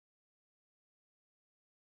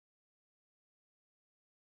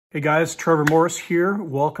Hey guys, Trevor Morris here.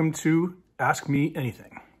 Welcome to Ask Me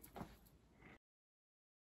Anything.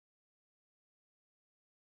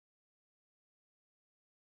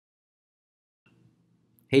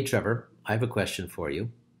 Hey Trevor, I have a question for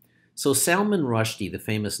you. So Salman Rushdie, the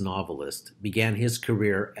famous novelist, began his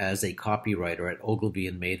career as a copywriter at Ogilvy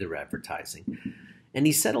and Mather Advertising. And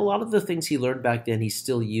he said a lot of the things he learned back then he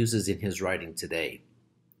still uses in his writing today.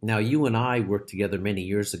 Now, you and I worked together many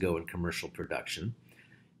years ago in commercial production,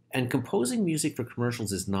 and composing music for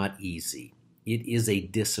commercials is not easy. It is a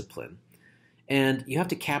discipline. And you have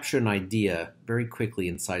to capture an idea very quickly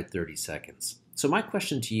inside 30 seconds. So my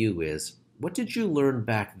question to you is, what did you learn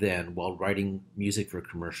back then while writing music for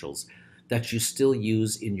commercials that you still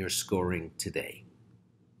use in your scoring today?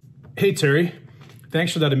 Hey Terry,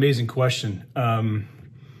 thanks for that amazing question.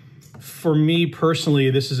 For me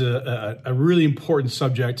personally, this is a really important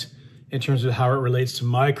subject in terms of how it relates to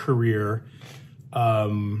my career,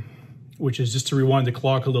 which is just to rewind the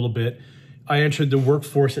clock a little bit. I entered the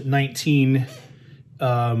workforce at 19.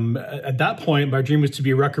 At that point, my dream was to be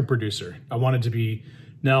a record producer. I wanted to be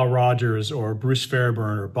Nile Rodgers or Bruce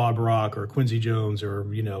Fairbairn or Bob Rock or Quincy Jones or,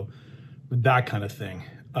 that kind of thing.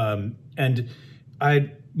 And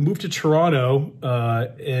I moved to Toronto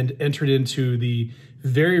and entered into the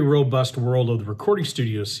very robust world of the recording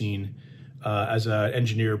studio scene as an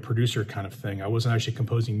engineer, producer kind of thing. I wasn't actually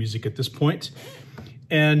composing music at this point.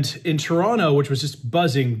 And in Toronto, which was just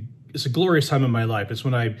buzzing, it's a glorious time in my life. It's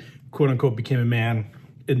when I, quote unquote, became a man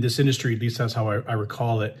in this industry. At least that's how I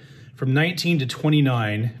recall it. From 19 to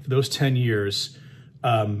 29, for those 10 years,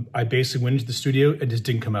 I basically went into the studio and just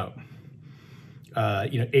didn't come out.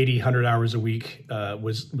 80, 100 hours a week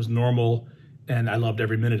was normal, and I loved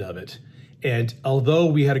every minute of it. And although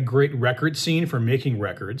we had a great record scene for making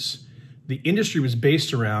records, the industry was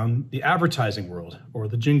based around the advertising world or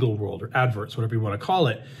the jingle world or adverts, whatever you want to call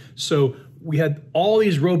it. So we had all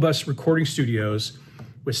these robust recording studios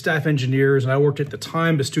with staff engineers, and I worked at the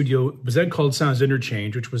time, the studio was then called Sounds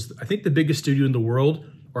Interchange, which was, I think, the biggest studio in the world,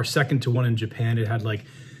 or second to one in Japan. It had like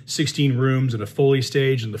 16 rooms and a Foley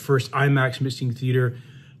stage and the first IMAX mixing theater.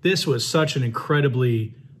 This was such an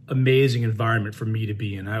incredibly amazing environment for me to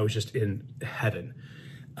be in. I was just in heaven.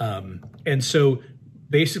 And so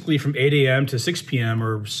basically from 8 a.m. to 6 p.m.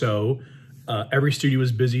 or so, every studio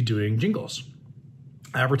was busy doing jingles,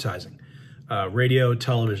 advertising. Radio,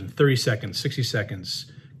 television, 30 seconds, 60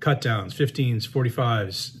 seconds, cut downs, 15s,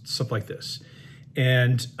 45s, stuff like this.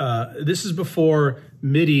 And this is before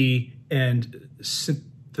MIDI and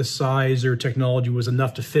synthesizer technology was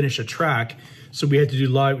enough to finish a track. So we had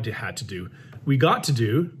to do we got to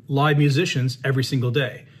do live musicians every single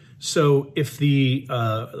day. So if the,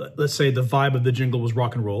 let's say the vibe of the jingle was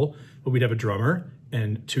rock and roll, but we'd have a drummer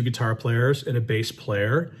and two guitar players and a bass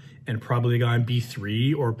player and probably a guy on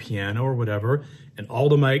B3 or piano or whatever, and all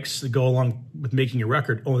the mics that go along with making a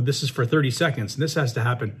record. Oh, this is for 30 seconds, and this has to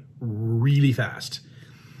happen really fast.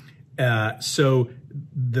 So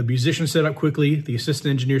the musicians set up quickly, the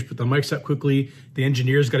assistant engineers put the mics up quickly, the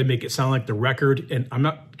engineers got to make it sound like the record, and I'm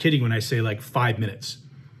not kidding when I say like 5 minutes.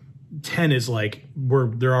 10 is like,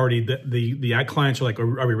 they're already, the clients are like,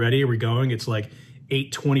 are we ready? Are we going? It's like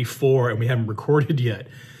 8:24 and we haven't recorded yet.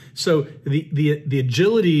 So the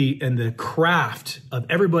agility and the craft of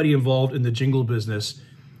everybody involved in the jingle business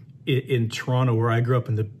in Toronto, where I grew up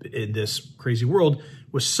in this crazy world,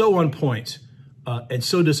 was so on point and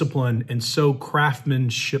so disciplined and so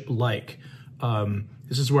craftsmanship-like.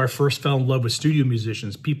 This is where I first fell in love with studio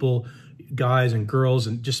musicians, people, guys and girls,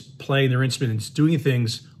 and just playing their instrument and just doing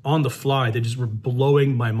things on the fly that just were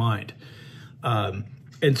blowing my mind.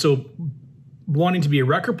 And so wanting to be a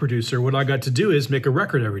record producer, what I got to do is make a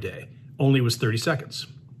record every day. Only it was 30 seconds.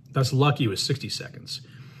 That's lucky it was 60 seconds.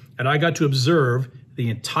 And I got to observe the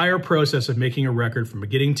entire process of making a record from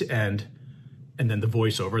beginning to end, and then the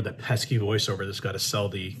voiceover, that pesky voiceover that's got to sell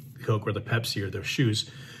the Coke or the Pepsi or their shoes.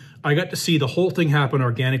 I got to see the whole thing happen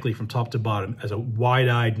organically from top to bottom as a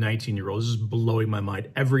wide-eyed 19-year-old. This is blowing my mind.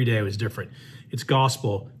 Every day was different. It's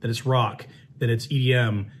gospel, then it's rock, then it's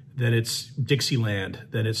EDM, then it's Dixieland,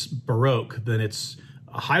 then it's Baroque, then it's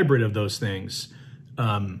a hybrid of those things.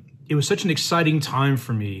 It was such an exciting time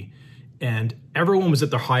for me, and everyone was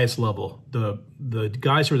at their highest level. The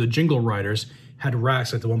guys who were the jingle writers had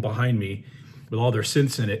racks like the one behind me with all their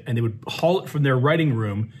synths in it, and they would haul it from their writing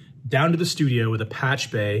room down to the studio with a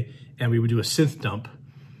patch bay, and we would do a synth dump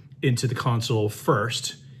into the console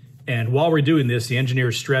first. And while we're doing this, the engineer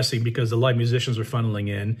is stressing because the live musicians are funneling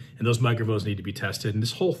in and those microphones need to be tested. And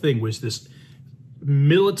this whole thing was this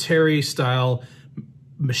military style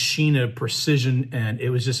machine of precision, and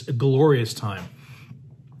it was just a glorious time.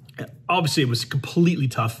 Obviously, it was completely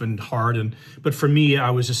tough and hard, but for me,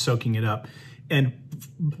 I was just soaking it up. And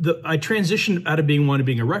I transitioned out of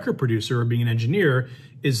being a record producer or being an engineer.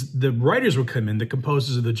 Is the writers would come in, the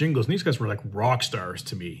composers of the jingles, and these guys were like rock stars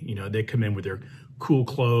to me. You know, they come in with their cool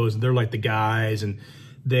clothes, and they're like the guys, and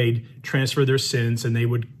they'd transfer their synths, and they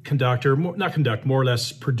would more or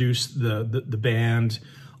less produce the band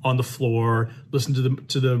on the floor, listen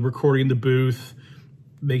to the recording in the booth,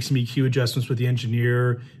 make some EQ adjustments with the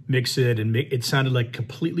engineer, mix it, and it sounded like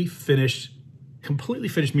completely finished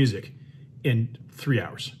music in 3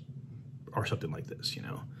 hours or something like this, you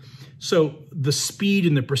know. So the speed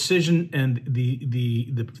and the precision and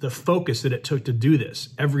the focus that it took to do this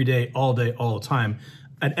every day, all the time,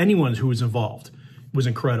 and anyone who was involved was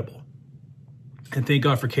incredible. And thank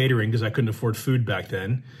God for catering, because I couldn't afford food back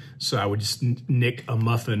then. So I would just nick a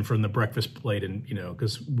muffin from the breakfast plate, and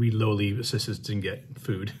because we lowly assistants didn't get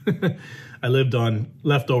food. I lived on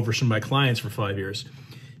leftovers from my clients for 5 years.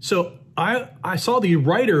 So I saw the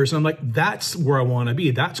writers, and I'm like, that's where I want to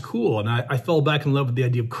be. That's cool. And I fell back in love with the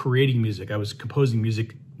idea of creating music. I was composing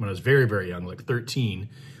music when I was very, very young, like 13,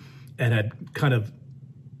 and had kind of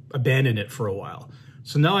abandoned it for a while.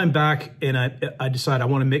 So now I'm back, and I decide I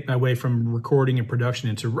want to make my way from recording and production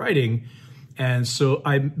into writing. And so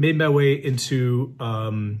I made my way into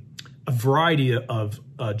a variety of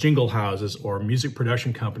jingle houses or music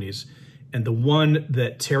production companies. And the one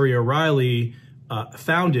that Terry O'Reilly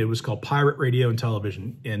founded was called Pirate Radio and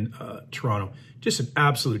Television in Toronto. Just an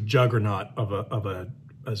absolute juggernaut of a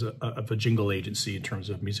jingle agency in terms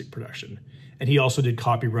of music production. And he also did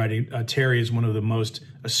copywriting. Terry is one of the most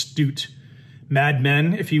astute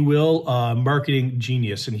madmen, if you will, marketing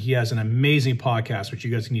genius. And he has an amazing podcast, which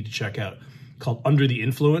you guys need to check out, called Under the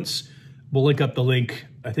Influence. We'll link up the link.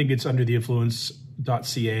 I think it's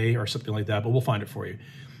undertheinfluence.ca or something like that, but we'll find it for you.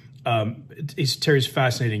 Terry's a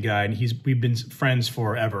fascinating guy, and we've been friends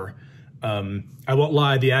forever. I won't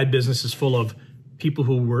lie, the ad business is full of people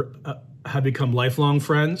who have become lifelong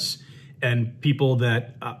friends, and people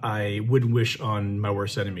that I wouldn't wish on my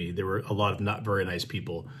worst enemy. There were a lot of not very nice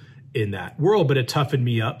people in that world, but it toughened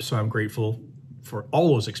me up, so I'm grateful for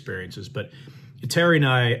all those experiences. But Terry and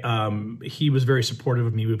I, he was very supportive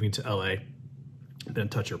of me moving to LA. Been in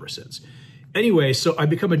touch ever since. Anyway, so I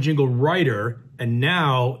become a jingle writer, and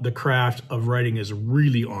now the craft of writing is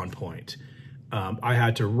really on point. I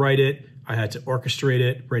had to write it, I had to orchestrate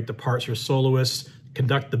it, write the parts for soloists,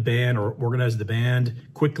 conduct the band or organize the band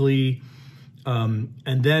quickly. And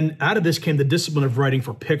then out of this came the discipline of writing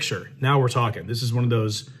for picture. Now we're talking. This is one of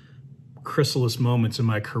those chrysalis moments in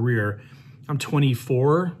my career. I'm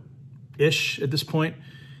 24-ish at this point,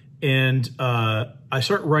 and I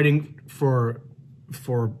start writing for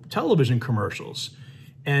television commercials.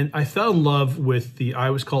 And I fell in love with I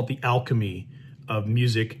always call it the alchemy of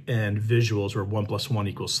music and visuals, where 1 +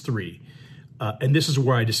 1 = 3. And this is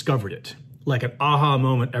where I discovered it. Like an aha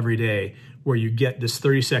moment every day, where you get this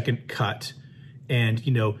 30-second cut. And,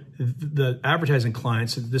 the advertising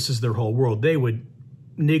clients, this is their whole world. They would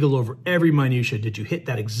niggle over every minutia. Did you hit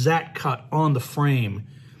that exact cut on the frame?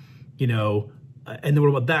 And then what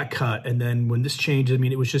about that cut? And then when this changed,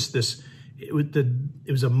 it was just this. It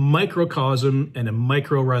was a microcosm and a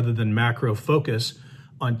micro rather than macro focus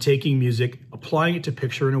on taking music, applying it to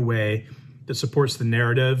picture in a way that supports the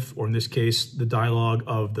narrative, or in this case, the dialogue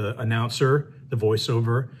of the announcer, the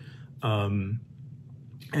voiceover,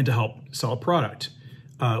 and to help sell a product.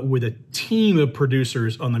 With a team of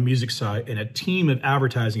producers on the music side and a team of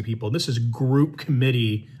advertising people. This is group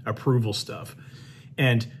committee approval stuff.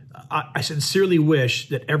 And I sincerely wish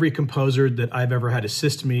that every composer that I've ever had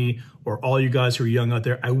assist me, or all you guys who are young out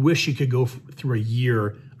there, I wish you could go through a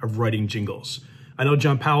year of writing jingles. I know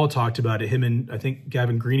John Powell talked about it. Him and I think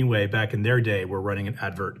Gavin Greenaway back in their day were running an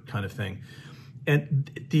advert kind of thing. And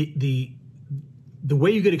the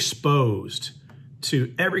way you get exposed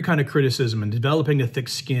to every kind of criticism and developing a thick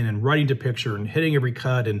skin and writing to picture and hitting every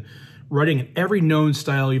cut and writing in every known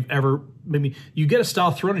style you've ever, maybe you get a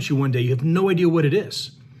style thrown at you one day, you have no idea what it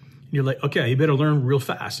is. You're like, okay, you better learn real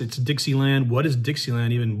fast. It's Dixieland. What is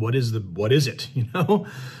Dixieland even? What is it?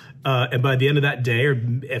 And by the end of that day, or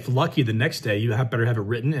if lucky, the next day, you better have it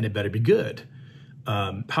written, and it better be good.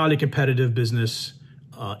 Highly competitive business,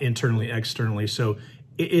 internally, externally. So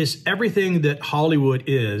it is everything that Hollywood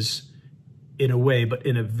is in a way, but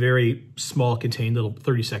in a very small, contained little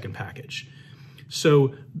 30-second package.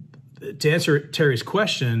 So to answer Terry's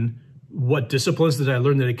question, what disciplines did I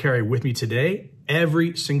learn that I carry with me today?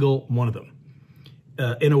 Every single one of them.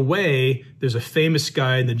 In a way, there's a famous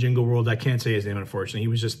guy in the jingle world. I can't say his name, unfortunately. He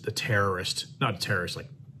was just a terrorist. Not a terrorist, like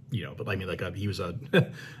but I mean, like he was a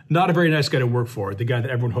not a very nice guy to work for, the guy that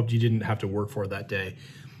everyone hoped you didn't have to work for that day.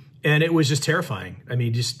 And it was just terrifying. I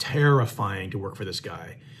mean, just terrifying to work for this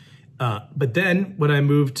guy. But then when I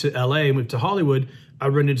moved to LA, moved to Hollywood, I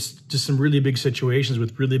ran into some really big situations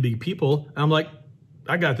with really big people. And I'm like,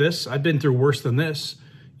 I got this. I've been through worse than this.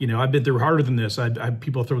 I've been through harder than this. I had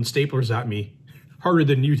people throwing staplers at me harder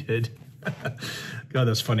than you did. God,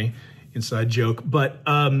 that's funny. Inside joke. But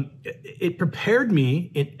it prepared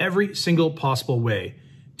me in every single possible way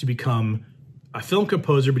to become a film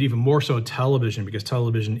composer, but even more so television, because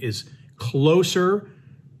television is closer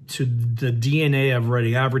to the DNA of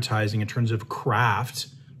writing advertising in terms of craft.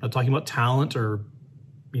 I'm not talking about talent or,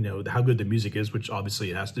 how good the music is, which obviously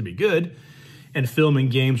it has to be good. And film and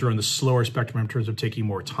games are on the slower spectrum in terms of taking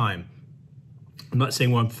more time. I'm not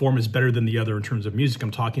saying one form is better than the other in terms of music.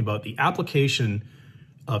 I'm talking about the application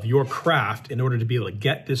of your craft in order to be able to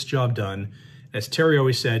get this job done. As Terry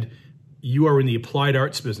always said, you are in the applied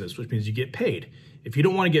arts business, which means you get paid. If you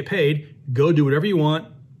don't want to get paid, go do whatever you want,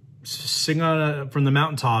 sing from the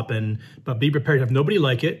mountaintop, but be prepared to have nobody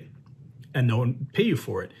like it and no one pay you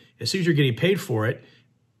for it. As soon as you're getting paid for it,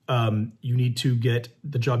 you need to get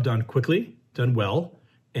the job done quickly, done well,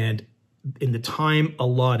 and in the time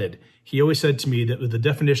allotted. He always said to me that the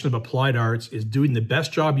definition of applied arts is doing the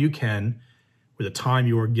best job you can with the time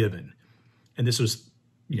you are given. And this was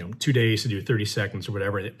 2 days to do 30 seconds or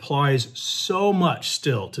whatever. And it applies so much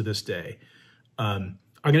still to this day. I'm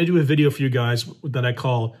going to do a video for you guys that I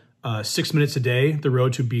call 6 minutes a day, the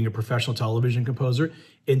road to being a professional television composer.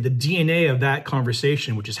 And the DNA of that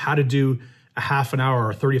conversation, which is how to do a half an hour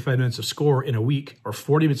or 35 minutes of score in a week, or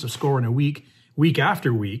 40 minutes of score in a week, week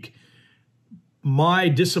after week. My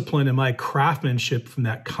discipline and my craftsmanship from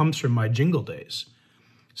that comes from my jingle days.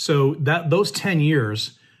 So those 10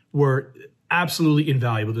 years were absolutely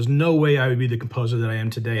invaluable. There's no way I would be the composer that I am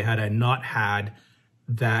today had I not had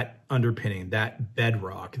that underpinning, that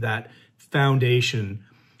bedrock, that foundation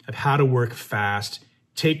of how to work fast,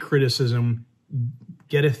 take criticism,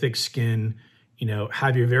 get a thick skin,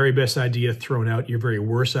 have your very best idea thrown out, your very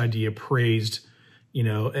worst idea praised,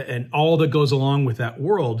 and all that goes along with that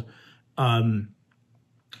world. And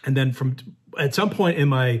then at some point in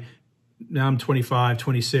now I'm 25,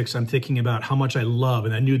 26, I'm thinking about how much I love,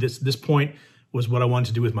 and I knew this point was what I wanted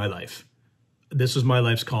to do with my life. This was my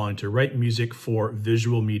life's calling, to write music for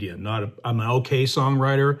visual media. I'm an okay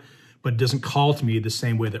songwriter, but it doesn't call to me the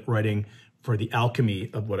same way that writing for the alchemy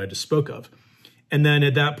of what I just spoke of. And then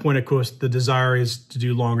at that point, of course, the desire is to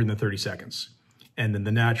do longer than 30 seconds. And then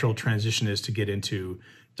the natural transition is to get into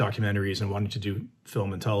documentaries and wanting to do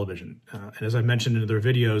film and television. And as I mentioned in other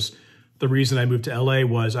videos, the reason I moved to LA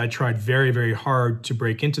was I tried very, very hard to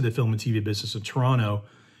break into the film and TV business in Toronto,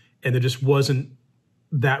 and there just wasn't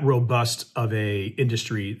that robust of a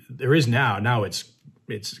industry. There is now. Now it's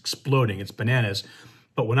exploding. It's bananas.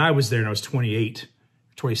 But when I was there and I was 28,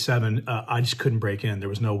 27, I just couldn't break in. There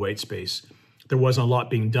was no white space. There wasn't a lot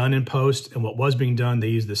being done in post, and what was being done, they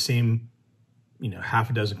used the same, half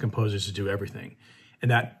a dozen composers to do everything. And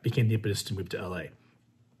that became the impetus to move to LA.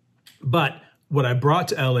 But what I brought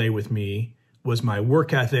to LA with me was my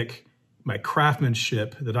work ethic, my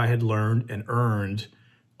craftsmanship that I had learned and earned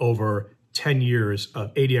over 10 years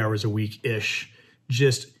of 80 hours a week-ish,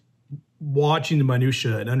 just watching the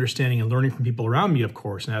minutia and understanding and learning from people around me, of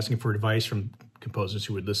course, and asking for advice from composers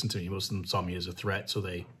who would listen to me. Most of them saw me as a threat, so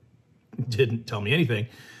they didn't tell me anything.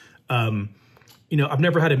 I've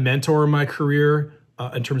never had a mentor in my career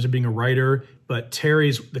in terms of being a writer, but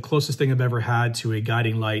Terry's the closest thing I've ever had to a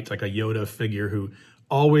guiding light, like a Yoda figure who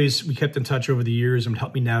we kept in touch over the years and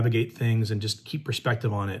helped me navigate things and just keep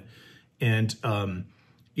perspective on it. And,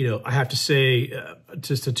 I have to say,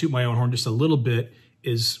 just to toot my own horn just a little bit,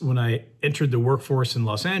 is when I entered the workforce in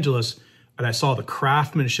Los Angeles and I saw the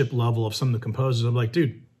craftsmanship level of some of the composers, I'm like,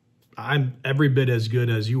 dude, I'm every bit as good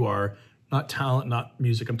as you are. Not talent, not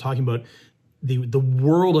music. I'm talking about the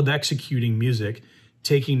world of executing music,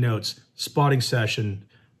 taking notes, spotting session,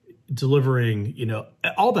 delivering,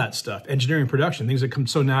 all that stuff, engineering, production, things that come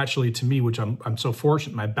so naturally to me, which I'm so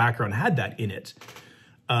fortunate my background had that in it,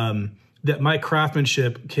 that my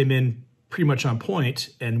craftsmanship came in pretty much on point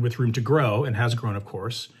and with room to grow, and has grown, of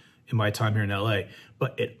course, in my time here in LA.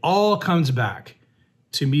 But it all comes back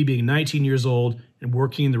to me being 19 years old and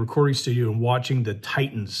working in the recording studio and watching the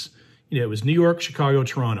titans. It was New York, Chicago,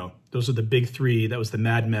 Toronto. Those are the big three. That was the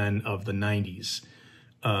Mad Men of the 90s.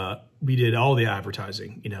 We did all the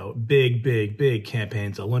advertising, big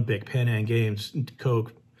campaigns, Olympic, Pan Am Games,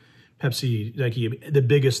 Coke, Pepsi, Nike, the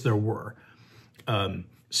biggest there were.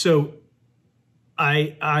 So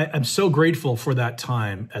I'm so grateful for that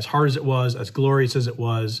time, as hard as it was, as glorious as it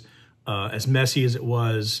was, as messy as it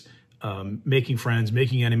was, making friends,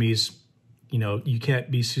 making enemies. You know, you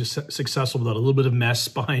can't be successful without a little bit of mess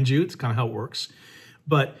behind you. It's kind of how it works.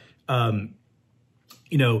 But,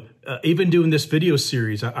 you know, even doing this video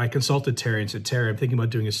series, I consulted Terry and said, Terry, I'm thinking about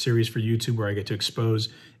doing a series for YouTube where I get to expose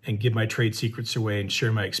and give my trade secrets away and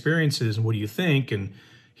share my experiences. And what do you think? And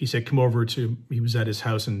he said, come over to, he was at his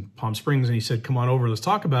house in Palm Springs, and he said, come on over, let's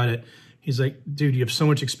talk about it. He's like, dude, you have so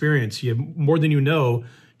much experience. You have more than you know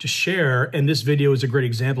to share. And this video is a great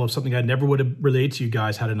example of something I never would have relayed to you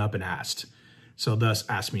guys had it not been asked. So thus,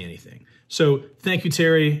 ask me anything. So thank you,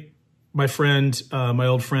 Terry, my friend, my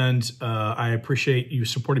old friend. I appreciate you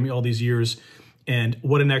supporting me all these years. And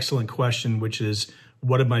what an excellent question, which is,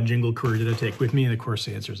 what of my jingle career did I take with me? And of course,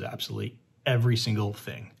 the answer is absolutely every single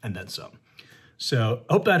thing and then some. So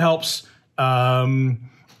hope that helps.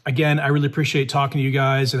 Again, I really appreciate talking to you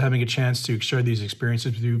guys and having a chance to share these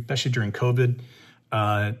experiences with you, especially during COVID,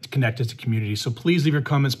 to connect as a community. So please leave your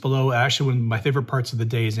comments below. Actually, one of my favorite parts of the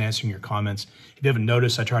day is answering your comments. If you haven't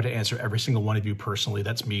noticed, I try to answer every single one of you personally.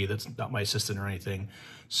 That's me. That's not my assistant or anything.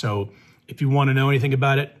 So if you want to know anything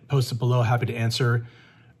about it, post it below. Happy to answer.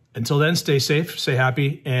 Until then, stay safe, stay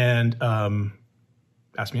happy, and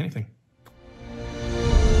ask me anything.